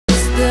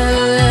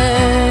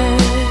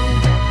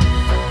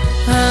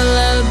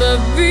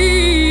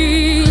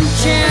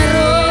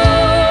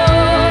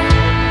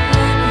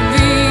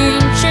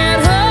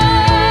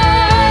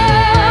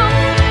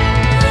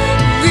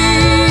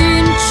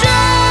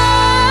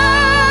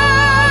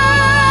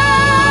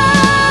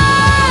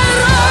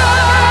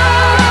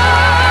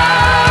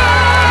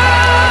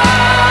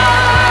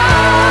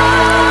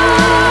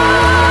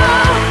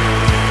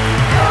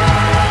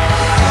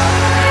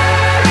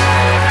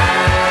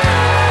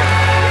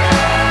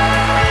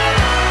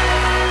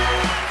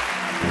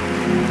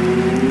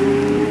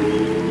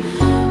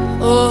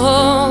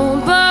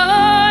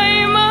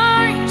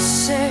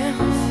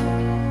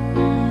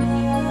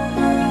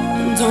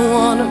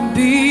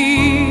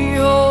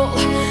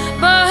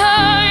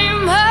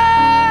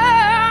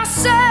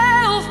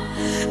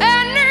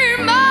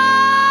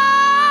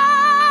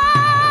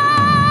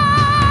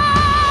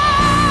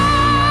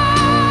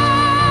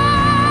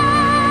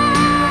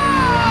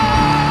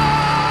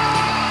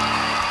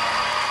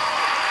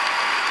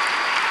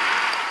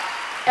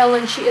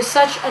Ellen. She is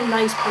such a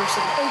nice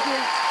person. Thank you.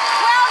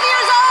 12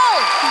 years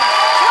old!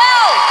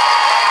 12!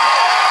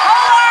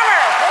 Whole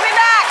Armour! We'll be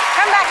back!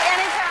 Come back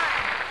anytime!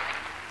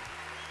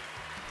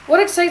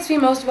 What excites me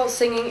most about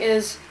singing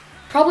is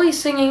probably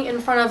singing in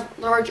front of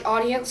large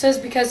audiences,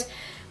 because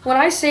when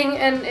I sing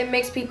and it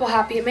makes people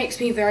happy, it makes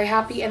me very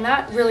happy, and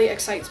that really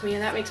excites me,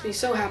 and that makes me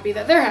so happy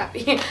that they're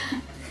happy.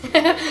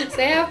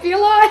 Say happy a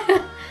lot.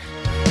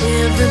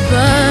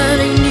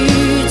 Everybody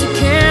needs a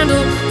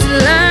candle to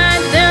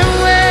light their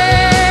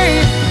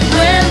way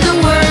when the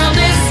world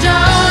is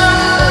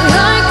dark,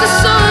 like the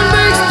sun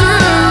breaks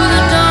through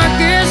the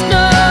darkest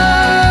night.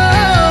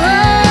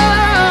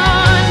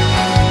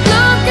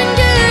 Love can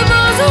give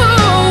us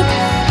hope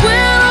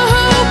when our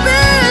hope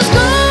is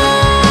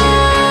gone.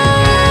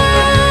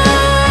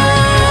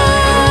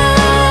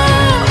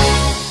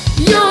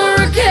 You're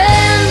a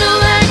candle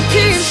that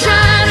keeps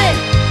shining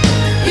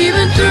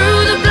even through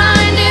the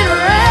blinding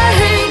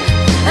rain,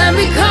 and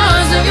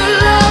because of your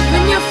love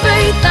and your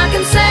faith, I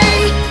can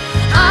say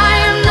I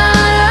am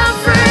not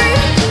afraid.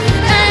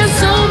 And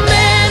so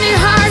many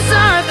hearts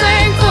are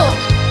thankful,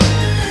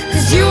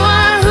 'cause you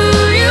are who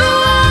you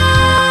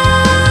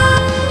are.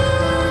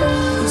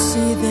 You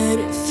say that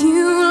if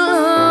you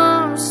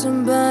love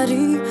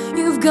somebody,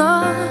 you've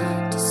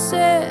got to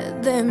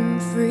set them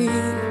free.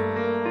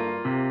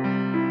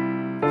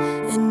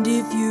 And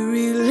if you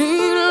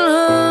really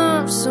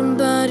love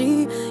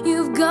somebody,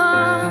 you've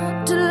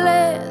got to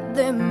let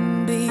them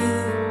be.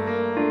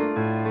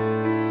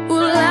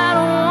 Well, I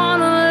don't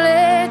wanna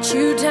let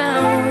you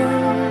down.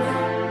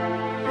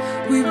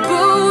 We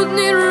both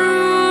need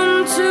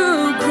room to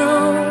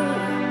grow,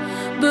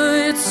 but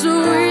it's so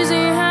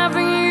easy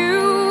having you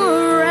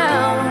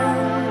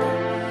around.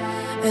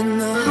 And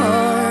the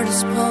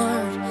hardest part